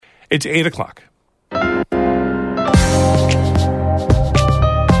It's 8 o'clock.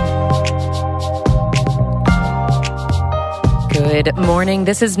 Good morning.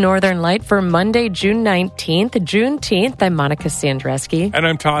 This is Northern Light for Monday, June 19th. Juneteenth. I'm Monica Sandreski. And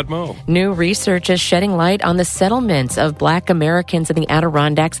I'm Todd Moe. New research is shedding light on the settlements of Black Americans in the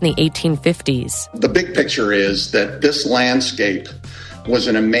Adirondacks in the 1850s. The big picture is that this landscape was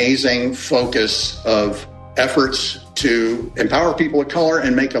an amazing focus of efforts to empower people of color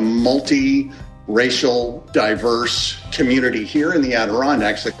and make a multi-racial, diverse community here in the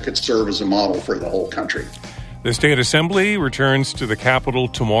Adirondacks that could serve as a model for the whole country. The State Assembly returns to the Capitol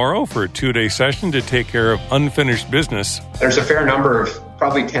tomorrow for a two-day session to take care of unfinished business. There's a fair number of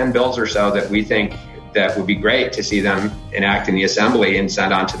probably 10 bills or so that we think that would be great to see them enact in the Assembly and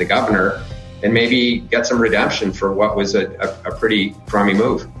send on to the governor and maybe get some redemption for what was a pretty crummy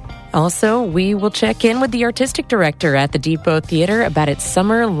move. Also, we will check in with the artistic director at the Depot Theater about its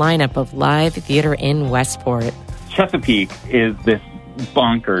summer lineup of live theater in Westport. Chesapeake is this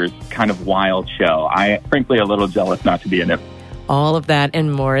bonkers kind of wild show. I frankly a little jealous not to be in it. All of that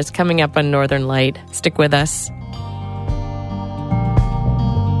and more is coming up on Northern Light. Stick with us.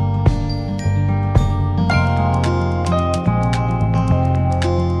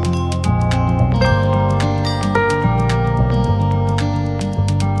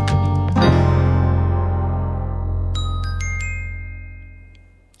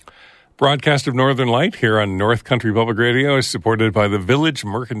 Broadcast of Northern Light here on North Country Public Radio is supported by the Village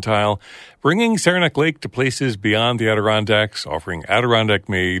Mercantile, bringing Saranac Lake to places beyond the Adirondacks, offering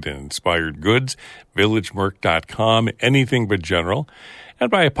Adirondack-made and inspired goods, villagemerc.com, anything but general, and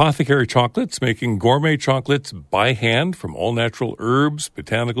by Apothecary Chocolates, making gourmet chocolates by hand from all natural herbs,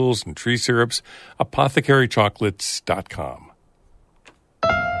 botanicals, and tree syrups, apothecarychocolates.com.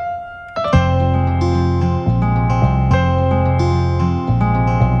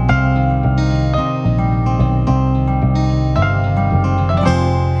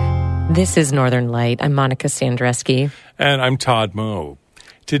 This is Northern Light. I'm Monica Sandreski. And I'm Todd Moe.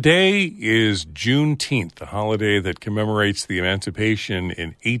 Today is Juneteenth, a holiday that commemorates the emancipation in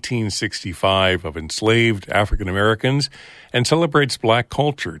 1865 of enslaved African Americans and celebrates Black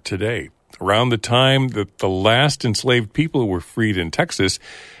culture today. Around the time that the last enslaved people were freed in Texas,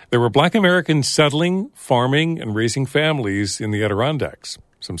 there were Black Americans settling, farming, and raising families in the Adirondacks.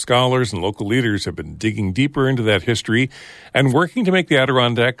 Some scholars and local leaders have been digging deeper into that history and working to make the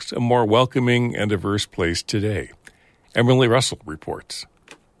Adirondacks a more welcoming and diverse place today. Emily Russell reports.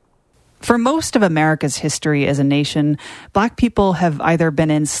 For most of America's history as a nation, Black people have either been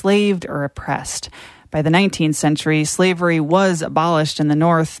enslaved or oppressed. By the 19th century, slavery was abolished in the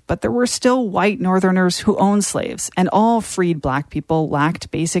North, but there were still white Northerners who owned slaves, and all freed Black people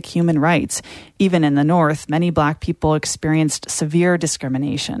lacked basic human rights. Even in the North, many Black people experienced severe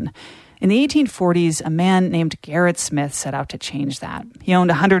discrimination. In the 1840s, a man named Gerrit Smith set out to change that. He owned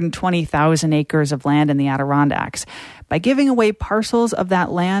 120,000 acres of land in the Adirondacks. By giving away parcels of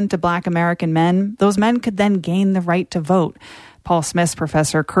that land to Black American men, those men could then gain the right to vote. Paul Smith's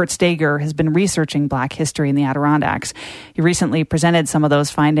professor, Kurt Stager, has been researching Black history in the Adirondacks. He recently presented some of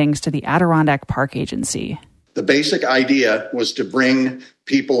those findings to the Adirondack Park Agency. The basic idea was to bring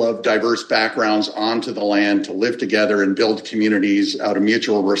people of diverse backgrounds onto the land to live together and build communities out of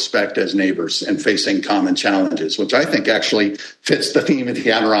mutual respect as neighbors and facing common challenges, which I think actually fits the theme of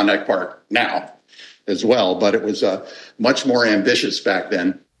the Adirondack Park now as well. But it was much more ambitious back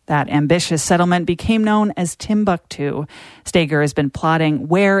then. That ambitious settlement became known as Timbuktu. Stager has been plotting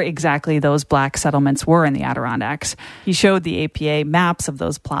where exactly those Black settlements were in the Adirondacks. He showed the APA maps of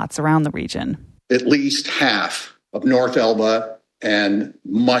those plots around the region. At least half of North Elba and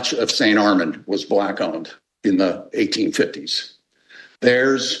much of St. Armand was Black-owned in the 1850s.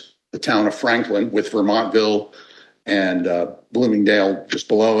 There's the town of Franklin with Vermontville and Bloomingdale just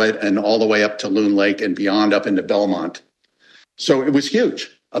below it, and all the way up to Loon Lake and beyond up into Belmont. So it was huge.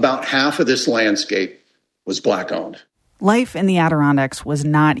 About half of this landscape was Black-owned. Life in the Adirondacks was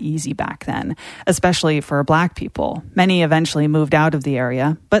not easy back then, especially for Black people. Many eventually moved out of the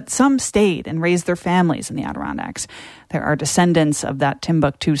area, but some stayed and raised their families in the Adirondacks. There are descendants of that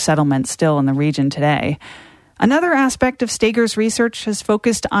Timbuktu settlement still in the region today. Another aspect of Stager's research has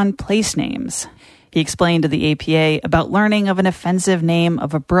focused on place names. He explained to the APA about learning of an offensive name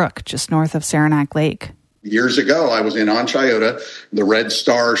of a brook just north of Saranac Lake. Years ago, I was in Onchayota. The red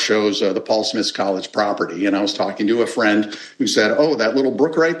star shows the Paul Smith College property. And I was talking to a friend who said, oh, that little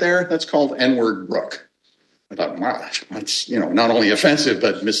brook right there, that's called N-word Brook. I thought, wow, that's, not only offensive,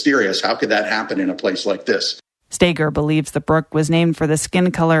 but mysterious. How could that happen in a place like this? Stager believes the brook was named for the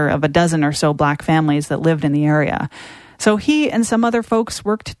skin color of a dozen or so Black families that lived in the area. So he and some other folks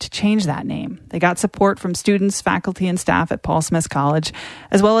worked to change that name. They got support from students, faculty, and staff at Paul Smith College,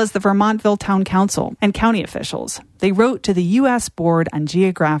 as well as the Vermontville Town Council and county officials. They wrote to the U.S. Board on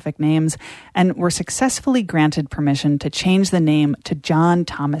Geographic Names and were successfully granted permission to change the name to John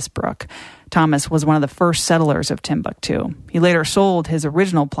Thomas Brooke. Thomas was one of the first settlers of Timbuktu. He later sold his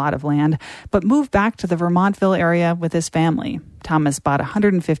original plot of land, but moved back to the Vermontville area with his family. Thomas bought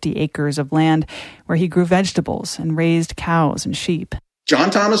 150 acres of land where he grew vegetables and raised cows and sheep. John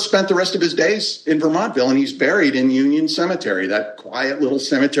Thomas spent the rest of his days in Vermontville, and he's buried in Union Cemetery, that quiet little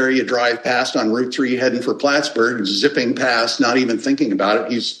cemetery you drive past on Route 3 heading for Plattsburgh, zipping past, not even thinking about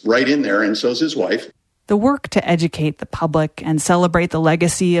it. He's right in there, and so's his wife. The work to educate the public and celebrate the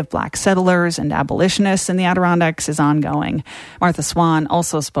legacy of Black settlers and abolitionists in the Adirondacks is ongoing. Martha Swan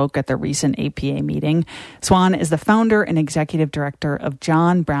also spoke at the recent APA meeting. Swan is the founder and executive director of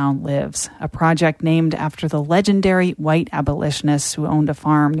John Brown Lives, a project named after the legendary white abolitionists who owned a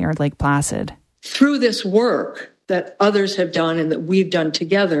farm near Lake Placid. Through this work that others have done and that we've done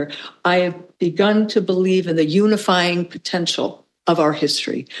together, I have begun to believe in the unifying potential of our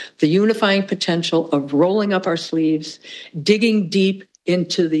history, the unifying potential of rolling up our sleeves, digging deep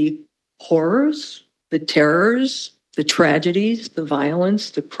into the horrors, the terrors, the tragedies, the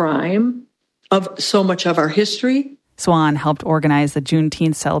violence, the crime of so much of our history. Swan helped organize the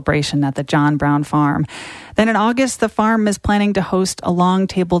Juneteenth celebration at the John Brown Farm. Then in August, the farm is planning to host a long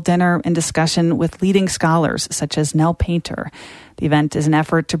table dinner and discussion with leading scholars such as Nell Painter. The event is an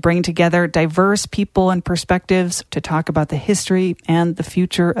effort to bring together diverse people and perspectives to talk about the history and the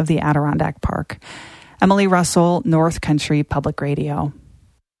future of the Adirondack Park. Emily Russell, North Country Public Radio.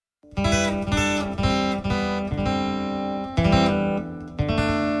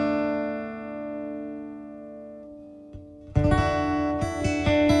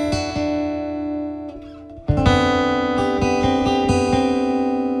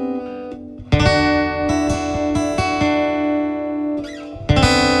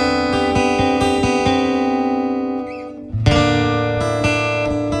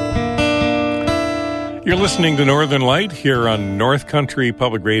 You're listening to Northern Light here on North Country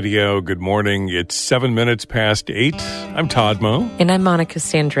Public Radio. Good morning. It's 7 minutes past 8. I'm Todd Moe. And I'm Monica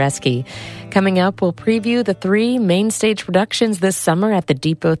Sandreski. Coming up, we'll preview the 3 main stage productions this summer at the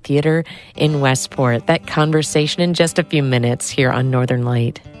Depot Theater in Westport. That conversation in just a few minutes here on Northern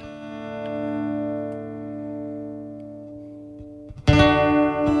Light.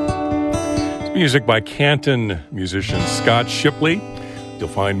 It's music by Canton musician Scott Shipley. You'll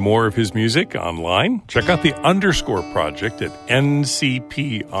find more of his music online. Check out the Underscore Project at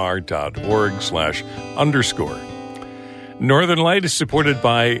ncpr.org/underscore. Northern Light is supported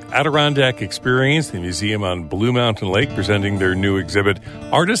by Adirondack Experience, the museum on Blue Mountain Lake, presenting their new exhibit,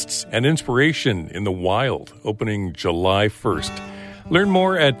 Artists and Inspiration in the Wild, opening July 1st. Learn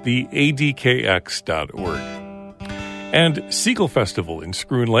more at the adkx.org. And Siegel Festival in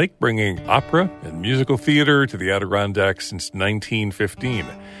Scroon Lake, bringing opera and musical theater to the Adirondacks since 1915.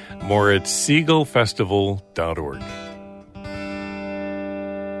 More at siegelfestival.org.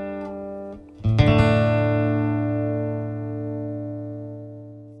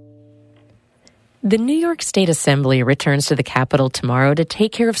 The New York State Assembly returns to the Capitol tomorrow to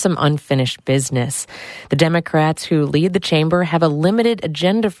take care of some unfinished business. The Democrats who lead the chamber have a limited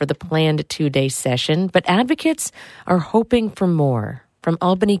agenda for the planned 2-day session, but advocates are hoping for more. From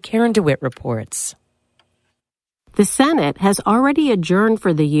Albany, Karen DeWitt reports. The Senate has already adjourned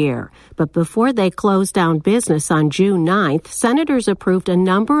for the year, but before they closed down business on June 9th, senators approved a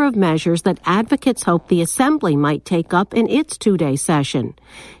number of measures that advocates hope the Assembly might take up in its 2-day session.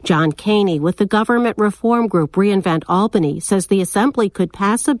 John Caney with the government reform group Reinvent Albany says the Assembly could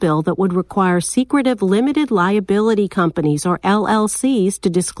pass a bill that would require secretive limited liability companies, or LLCs, to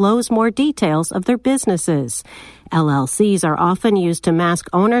disclose more details of their businesses. LLCs are often used to mask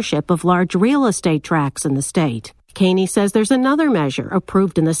ownership of large real estate tracts in the state. Caney says there's another measure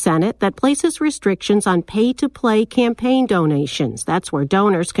approved in the Senate that places restrictions on pay-to-play campaign donations. That's where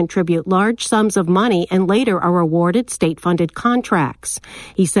donors contribute large sums of money and later are awarded state-funded contracts.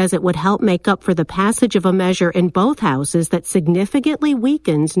 He says it would help make up for the passage of a measure in both houses that significantly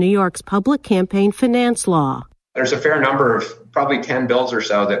weakens New York's public campaign finance law. There's a fair number of probably 10 bills or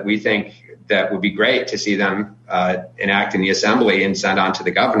so that we think that would be great to see them enact in the Assembly and send on to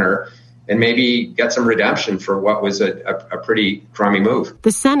the governor. and maybe get some redemption for what was a pretty crummy move.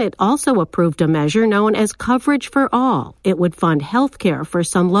 The Senate also approved a measure known as Coverage for All. It would fund health care for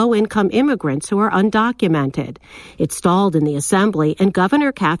some low-income immigrants who are undocumented. It stalled in the Assembly, and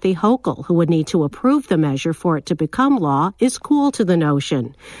Governor Kathy Hochul, who would need to approve the measure for it to become law, is cool to the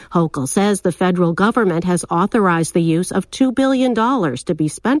notion. Hochul says the federal government has authorized the use of $2 billion to be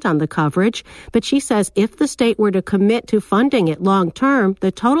spent on the coverage, but she says if the state were to commit to funding it long-term,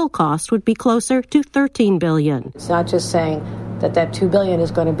 the total cost would be closer to $13 billion. It's not just saying that $2 billion is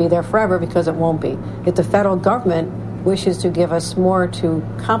going to be there forever, because it won't be. If the federal government wishes to give us more to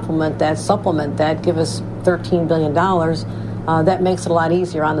complement that, supplement that, give us $13 billion, that makes it a lot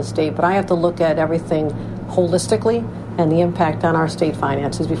easier on the state. But I have to look at everything holistically and the impact on our state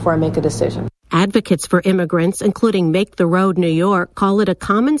finances before I make a decision. Advocates for immigrants, including Make the Road New York, call it a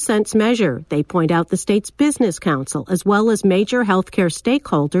common-sense measure. They point out the state's business council, as well as major healthcare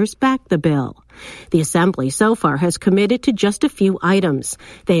stakeholders, back the bill. The Assembly so far has committed to just a few items.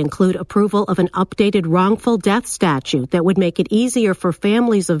 They include approval of an updated wrongful death statute that would make it easier for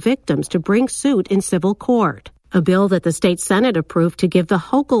families of victims to bring suit in civil court. A bill that the state Senate approved to give the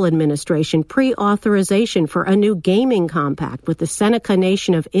Hochul administration pre-authorization for a new gaming compact with the Seneca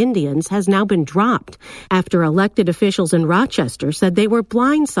Nation of Indians has now been dropped after elected officials in Rochester said they were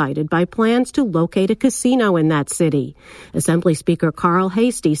blindsided by plans to locate a casino in that city. Assembly Speaker Carl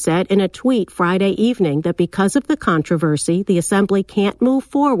Heastie said in a tweet Friday evening that because of the controversy, the Assembly can't move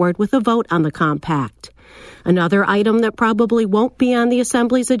forward with a vote on the compact. Another item that probably won't be on the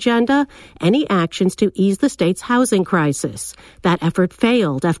Assembly's agenda, any actions to ease the state's housing crisis. That effort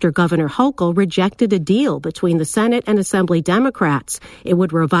failed after Governor Hochul rejected a deal between the Senate and Assembly Democrats. It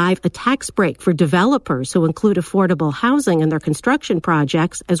would revive a tax break for developers who include affordable housing in their construction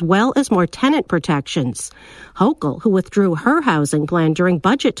projects, as well as more tenant protections. Hochul, who withdrew her housing plan during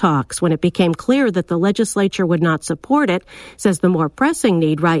budget talks when it became clear that the legislature would not support it, says the more pressing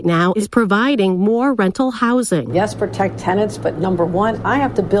need right now is providing more rental housing. Yes, protect tenants, but number one, I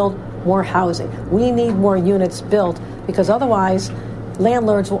have to build more housing. We need more units built, because otherwise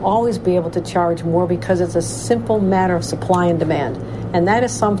landlords will always be able to charge more, because it's a simple matter of supply and demand. And that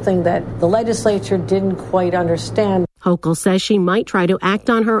is something that the legislature didn't quite understand. Hochul says she might try to act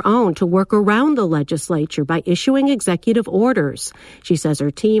on her own to work around the legislature by issuing executive orders. She says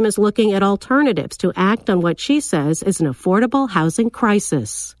her team is looking at alternatives to act on what she says is an affordable housing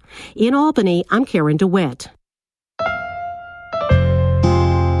crisis. In Albany, I'm Karen DeWitt.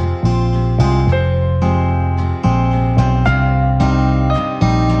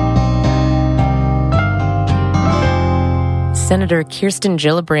 Senator Kirsten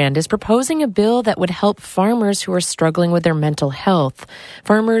Gillibrand is proposing a bill that would help farmers who are struggling with their mental health.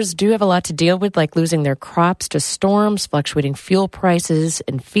 Farmers do have a lot to deal with, like losing their crops to storms, fluctuating fuel prices,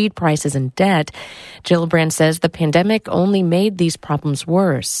 and feed prices and debt. Gillibrand says the pandemic only made these problems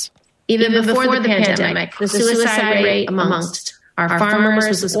worse. Even before the pandemic, the suicide rate amongst our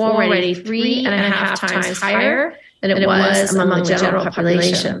farmers was already 3.5 times higher than it was among the general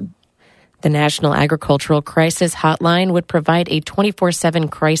population. The National Agricultural Crisis Hotline would provide a 24/7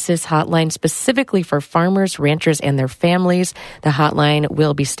 crisis hotline specifically for farmers, ranchers, and their families. The hotline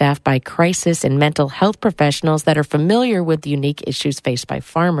will be staffed by crisis and mental health professionals that are familiar with the unique issues faced by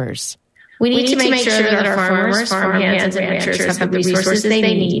farmers. We need to make sure that our farmers, farmhands, and ranchers have the resources they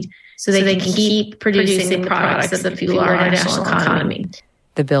need so they can keep producing the products that fuel our national economy.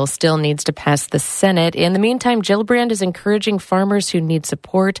 The bill still needs to pass the Senate. In the meantime, Gillibrand is encouraging farmers who need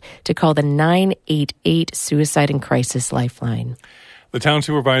support to call the 988 Suicide and Crisis Lifeline. The town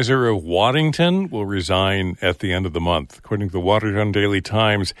supervisor of Waddington will resign at the end of the month. According to the Watertown Daily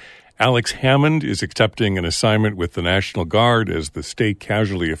Times, Alex Hammond is accepting an assignment with the National Guard as the State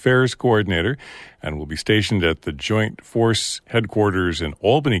Casualty Affairs Coordinator and will be stationed at the Joint Force Headquarters in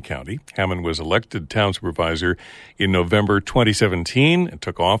Albany County. Hammond was elected town supervisor in November 2017 and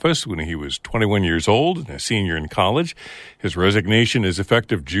took office when he was 21 years old and a senior in college. His resignation is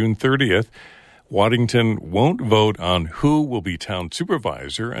effective June 30th. Waddington won't vote on who will be town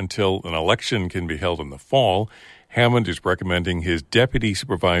supervisor until an election can be held in the fall. Hammond is recommending his deputy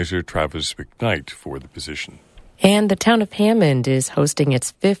supervisor, Travis McKnight, for the position. And the town of Hammond is hosting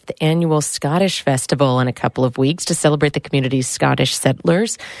its 5th annual Scottish Festival in a couple of weeks to celebrate the community's Scottish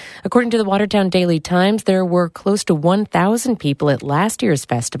settlers. According to the Watertown Daily Times, there were close to 1,000 people at last year's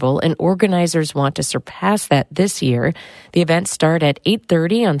festival, and organizers want to surpass that this year. The events start at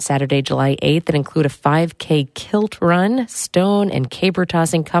 8:30 on Saturday, July 8th, and include a 5K kilt run, stone and caber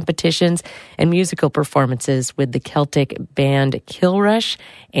tossing competitions, and musical performances with the Celtic band Kilrush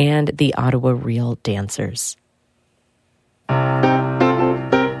and the Ottawa Reel Dancers.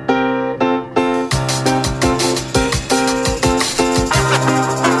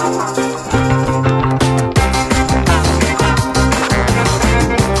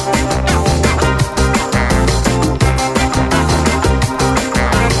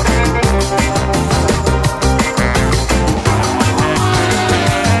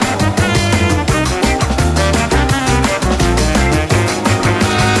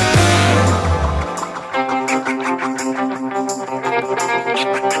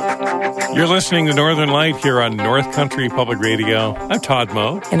 You're listening to Northern Light here on North Country Public Radio. I'm Todd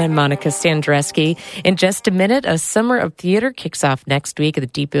Moe. And I'm Monica Sandreski. In just a minute, a summer of theater kicks off next week at the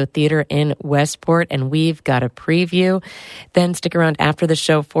Depot Theater in Westport, and we've got a preview. Then stick around after the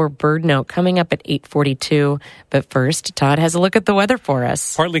show for Bird Note coming up at 8:42. But first, Todd has a look at the weather for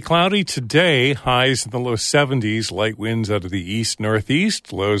us. Partly cloudy today, highs in the low 70s, light winds out of the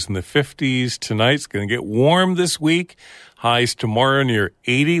east-northeast, lows in the 50s. Tonight's going to get warm this week. Highs tomorrow near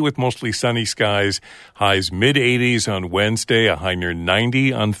 80 with mostly sunny skies. Highs mid-80s on Wednesday, a high near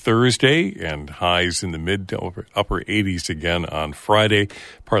 90 on Thursday, and highs in the mid to upper 80s again on Friday.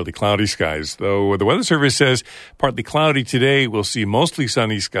 Partly cloudy skies, though the Weather Service says partly cloudy today. We'll see mostly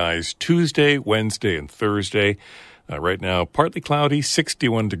sunny skies Tuesday, Wednesday, and Thursday. Right now, partly cloudy,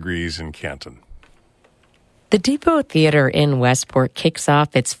 61 degrees in Canton. The Depot Theater in Westport kicks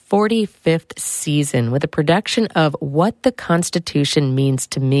off its 45th season with a production of What the Constitution Means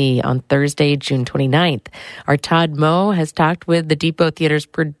to Me on Thursday, June 29th. Our Todd Moe has talked with the Depot Theater's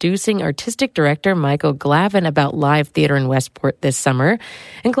producing artistic director, Michael Glavin, about live theater in Westport this summer.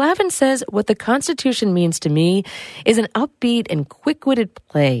 And Glavin says What the Constitution Means to Me is an upbeat and quick-witted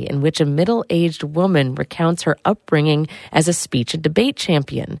play in which a middle-aged woman recounts her upbringing as a speech and debate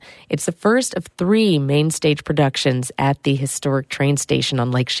champion. It's the first of 3 main stage productions at the historic train station on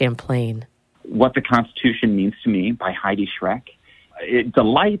Lake Champlain. What the Constitution Means to Me by Heidi Schreck. It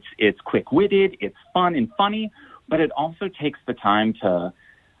delights, it's quick-witted, it's fun and funny, but it also takes the time to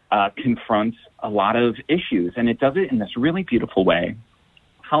confront a lot of issues, and it does it in this really beautiful way.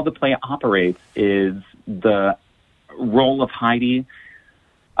 How the play operates is the role of Heidi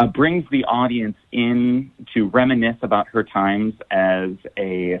brings the audience in to reminisce about her times as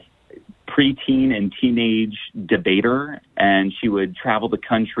a preteen and teenage debater, and she would travel the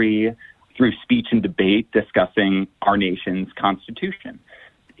country through speech and debate discussing our nation's Constitution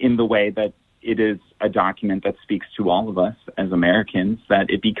in the way that it is a document that speaks to all of us as Americans, that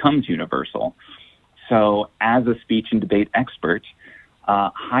it becomes universal. So as a speech and debate expert,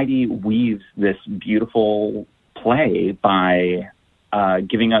 Heidi weaves this beautiful play by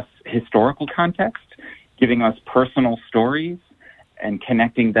giving us historical context, giving us personal stories, and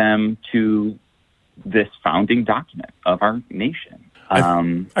connecting them to this founding document of our nation.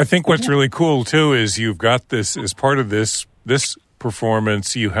 I think what's really cool, too, is you've got this, as part of this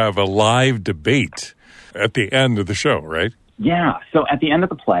performance, you have a live debate at the end of the show, right? Yeah. So at the end of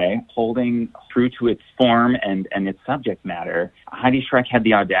the play, holding true to its form and its subject matter, Heidi Schreck had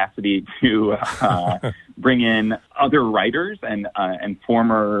the audacity to bring in other writers and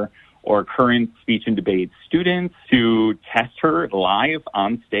former or current speech and debate students to test her live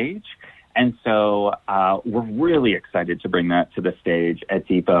on stage. And so we're really excited to bring that to the stage at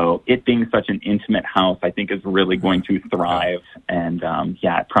Depot. It being such an intimate house, I think, is really going to thrive. And,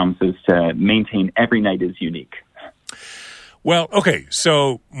 it promises to maintain every night is unique. Well, okay,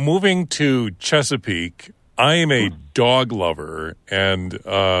 so moving to Chesapeake, I am a dog lover, and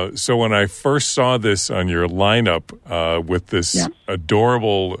so when I first saw this on your lineup with this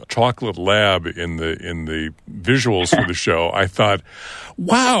adorable chocolate lab in the visuals for the show, I thought,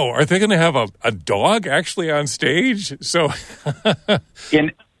 wow, are they going to have a dog actually on stage? So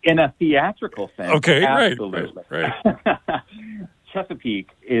in a theatrical sense, okay, absolutely. Right. Chesapeake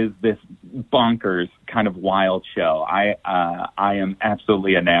is this bonkers kind of wild show. I am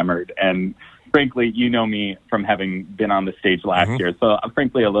absolutely enamored, and frankly, you know me from having been on the stage last year, so I'm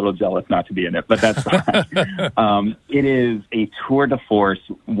frankly a little jealous not to be in it, but that's fine. It is a tour de force,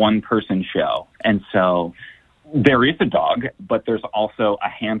 one-person show, and so there is a dog, but there's also a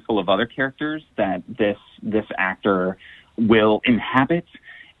handful of other characters that this actor will inhabit,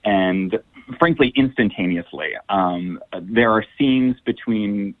 and frankly, instantaneously. There are scenes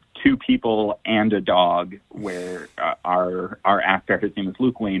between 2 people and a dog where our actor, his name is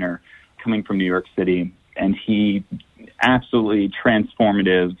Luke Wayner, coming from New York City, and he absolutely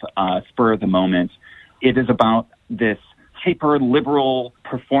transformative, spur of the moment. It is about this hyper-liberal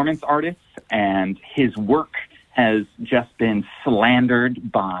performance artist, and his work has just been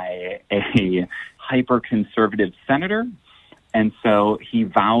slandered by a hyper-conservative senator. And so he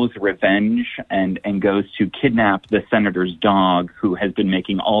vows revenge and goes to kidnap the senator's dog, who has been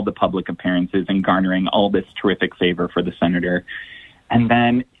making all the public appearances and garnering all this terrific favor for the senator. And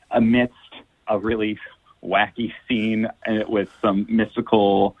then amidst a really wacky scene with some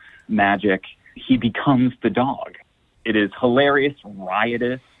mystical magic, he becomes the dog. It is hilarious,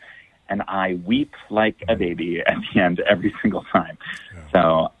 riotous, and I weep like a baby at the end every single time. Yeah.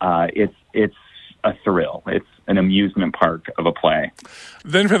 So it's a thrill. It's an amusement park of a play.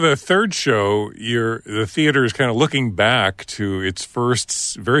 Then for the third show, the theater is kind of looking back to its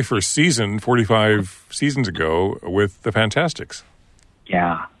very first season, 45 seasons ago, with The Fantasticks.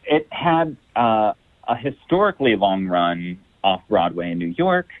 Yeah, it had a historically long run off-Broadway in New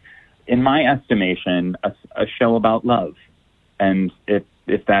York. In my estimation, a show about love. And if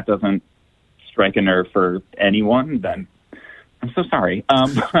that doesn't strike a nerve for anyone, then I'm so sorry.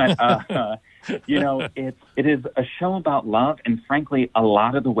 It is a show about love, and frankly, a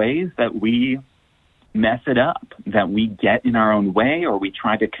lot of the ways that we mess it up, that we get in our own way, or we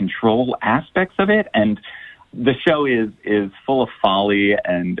try to control aspects of it. And the show is full of folly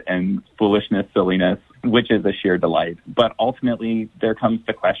and foolishness, silliness, which is a sheer delight. But ultimately, there comes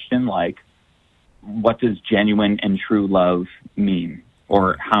the question, like, what does genuine and true love mean?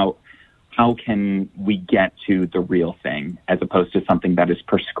 Or how can we get to the real thing as opposed to something that is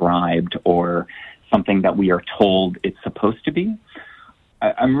prescribed or something that we are told it's supposed to be?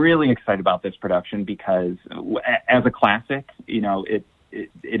 I'm really excited about this production because as a classic, it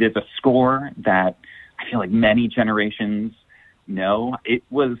is a score that I feel like many generations know. It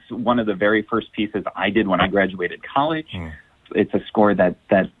was one of the very first pieces I did when I graduated college. It's a score that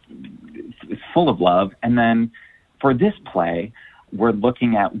is full of love. And then for this play, we're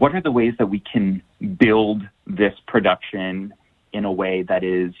looking at what are the ways that we can build this production in a way that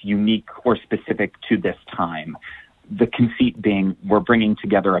is unique or specific to this time. The conceit being we're bringing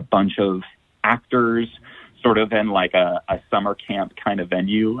together a bunch of actors sort of in like a summer camp kind of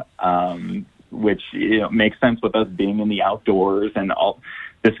venue, which makes sense with us being in the outdoors and all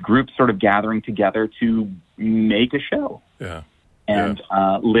this group sort of gathering together to make a show. Yeah. And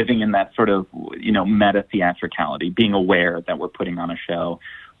living in that sort of, meta theatricality, being aware that we're putting on a show,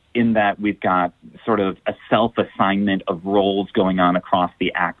 in that we've got sort of a self-assignment of roles going on across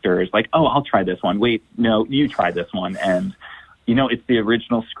the actors. Like, oh, I'll try this one. Wait, no, you try this one. And, it's the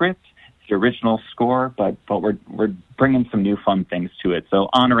original script, it's the original score, but we're bringing some new fun things to it. So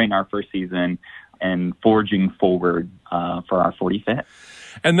honoring our first season and forging forward for our 45th.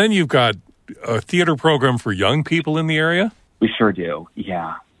 And then you've got a theater program for young people in the area? We sure do,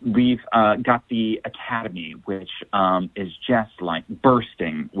 yeah. We've got the Academy, which is just like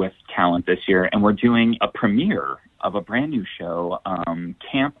bursting with talent this year, and we're doing a premiere of a brand new show,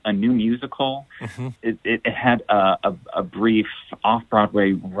 Camp, a new musical. Mm-hmm. It had a brief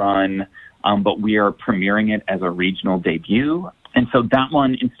off-Broadway run, but we are premiering it as a regional debut. And so that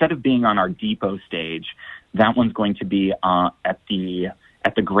one, instead of being on our Depot stage, that one's going to be at the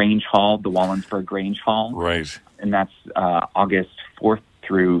Grange Hall, the Wallensburg Grange Hall. Right. And that's August 4th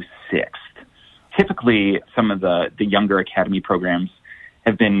through 6th. Typically, some of the younger Academy programs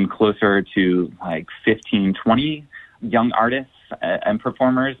have been closer to like 15, 20 young artists and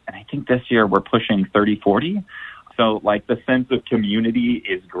performers. And I think this year we're pushing 30, 40. So like the sense of community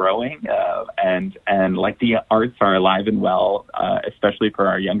is growing and like the arts are alive and well, especially for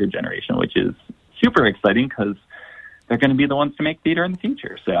our younger generation, which is super exciting because they're going to be the ones to make theater in the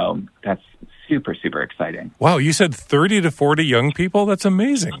future. So that's super, super exciting. Wow, you said 30 to 40 young people? That's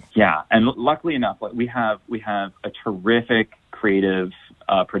amazing. Yeah, and luckily enough, we have a terrific creative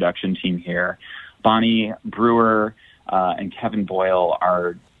production team here. Bonnie Brewer and Kevin Boyle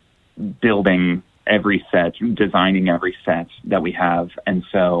are building every set, designing every set that we have. And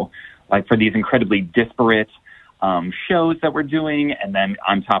so, like, for these incredibly disparate shows that we're doing, and then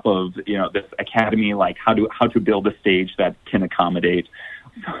on top of this Academy, like how to build a stage that can accommodate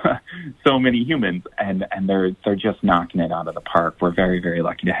so many humans, and they're just knocking it out of the park. We're very, very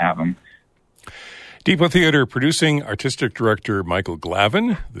lucky to have them. Depot Theater producing artistic director Michael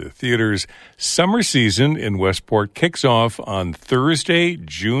Glavin. The theater's summer season in Westport kicks off on Thursday,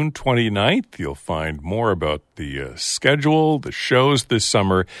 June 29th. You'll find more about the schedule, the shows this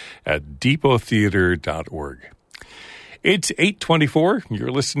summer at depottheater.org. It's 8:24.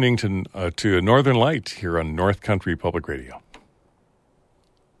 You're listening to Northern Light here on North Country Public Radio.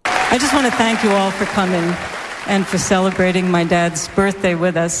 I just want to thank you all for coming and for celebrating my dad's birthday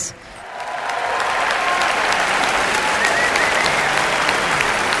with us.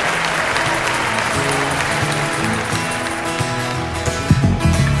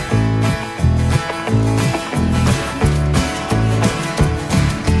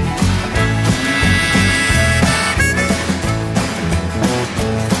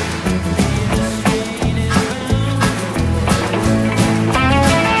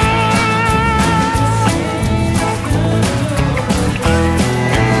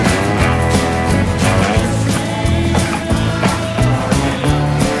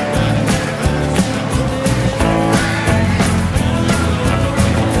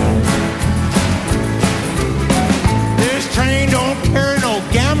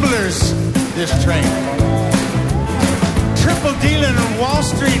 this train. Triple dealing and Wall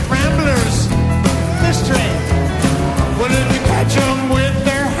Street ramblers, this train. Well, if you catch them with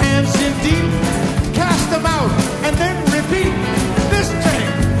their hands in deep, cast them out and then repeat. This train,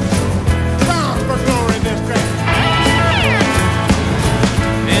 bound for glory, this train.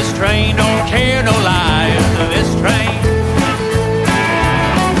 This train don't care no lies. This train.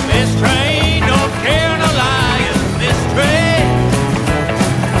 This train don't care no lies. This train.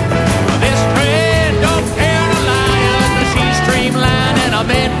 This train don't care no lies. She's streamlined and a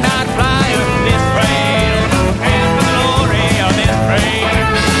midnight flyer. This train don't care for the glory of this train.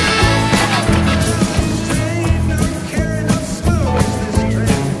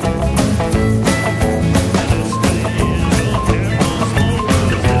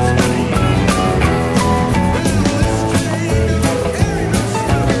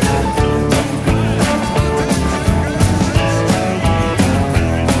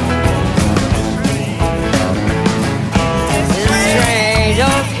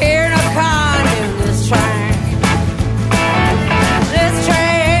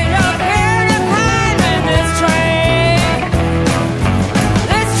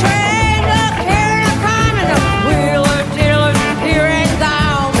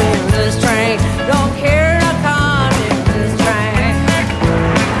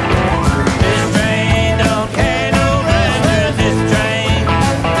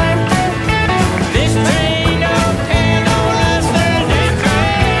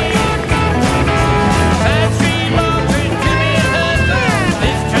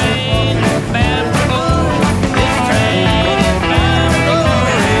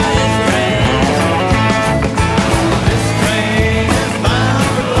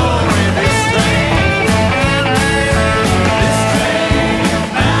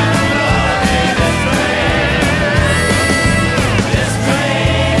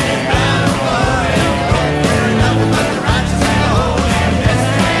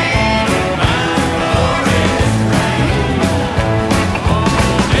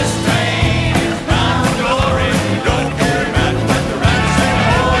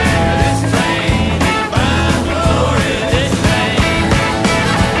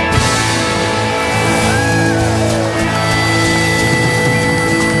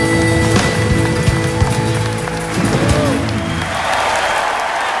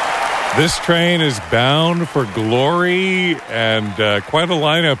 This train is bound for glory, and quite a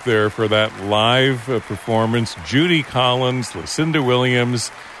lineup there for that live performance. Judy Collins, Lucinda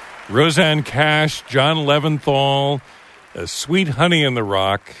Williams, Roseanne Cash, John Leventhal, Sweet Honey in the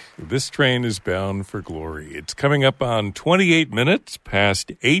Rock. This train is bound for glory. It's coming up on 28 minutes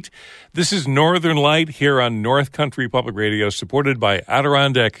past 8. This is Northern Light here on North Country Public Radio, supported by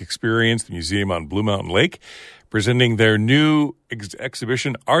Adirondack Experience, the museum on Blue Mountain Lake, presenting their new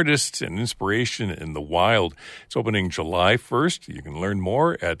exhibition, Artists and Inspiration in the Wild. It's opening July 1st. You can learn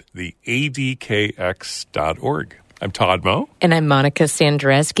more at the adkx.org. I'm Todd Moe. And I'm Monica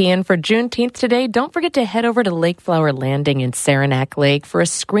Sandreski. And for Juneteenth today, don't forget to head over to Lake Flower Landing in Saranac Lake for a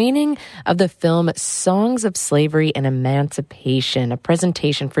screening of the film Songs of Slavery and Emancipation, a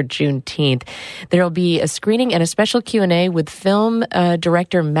presentation for Juneteenth. There will be a screening and a special Q&A with film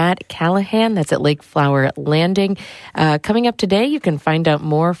director Matt Callahan. That's at Lake Flower Landing. Coming up today, you can find out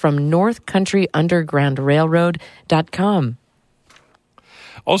more from NorthCountryUndergroundRailroad.com.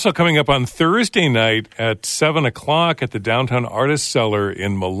 Also coming up on Thursday night at 7 o'clock at the Downtown Artist Cellar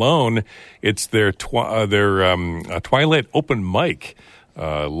in Malone, it's their Twilight Open Mic.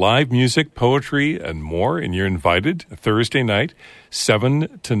 Live music, poetry, and more, and you're invited Thursday night,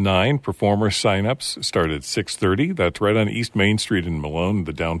 7 to 9. Performer sign-ups start at 6:30. That's right on East Main Street in Malone,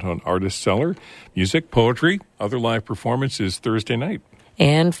 the Downtown Artist Cellar. Music, poetry, other live performances Thursday night.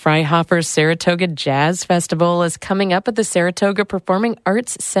 And Freihoffer's Saratoga Jazz Festival is coming up at the Saratoga Performing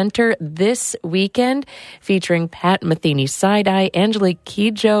Arts Center this weekend, featuring Pat Metheny Side-Eye, Angelique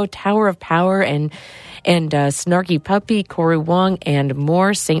Kidjo, Tower of Power, and Snarky Puppy, Corey Wong, and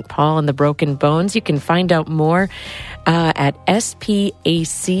more. St. Paul and the Broken Bones. You can find out more at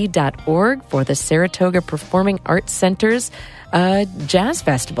spac.org for the Saratoga Performing Arts Center's Jazz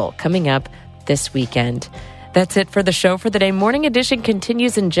Festival coming up this weekend. That's it for the show for the day. Morning Edition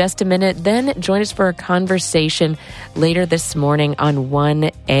continues in just a minute. Then join us for a conversation later this morning on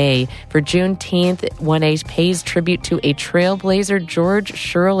 1A. For Juneteenth, 1A pays tribute to a trailblazer. George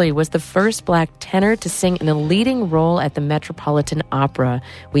Shirley was the first black tenor to sing in a leading role at the Metropolitan Opera.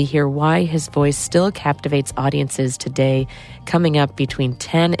 We hear why his voice still captivates audiences today, coming up between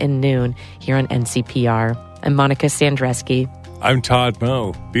 10 and noon here on NCPR. I'm Monica Sandreski. I'm Todd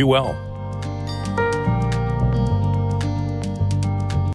Moe. Be well.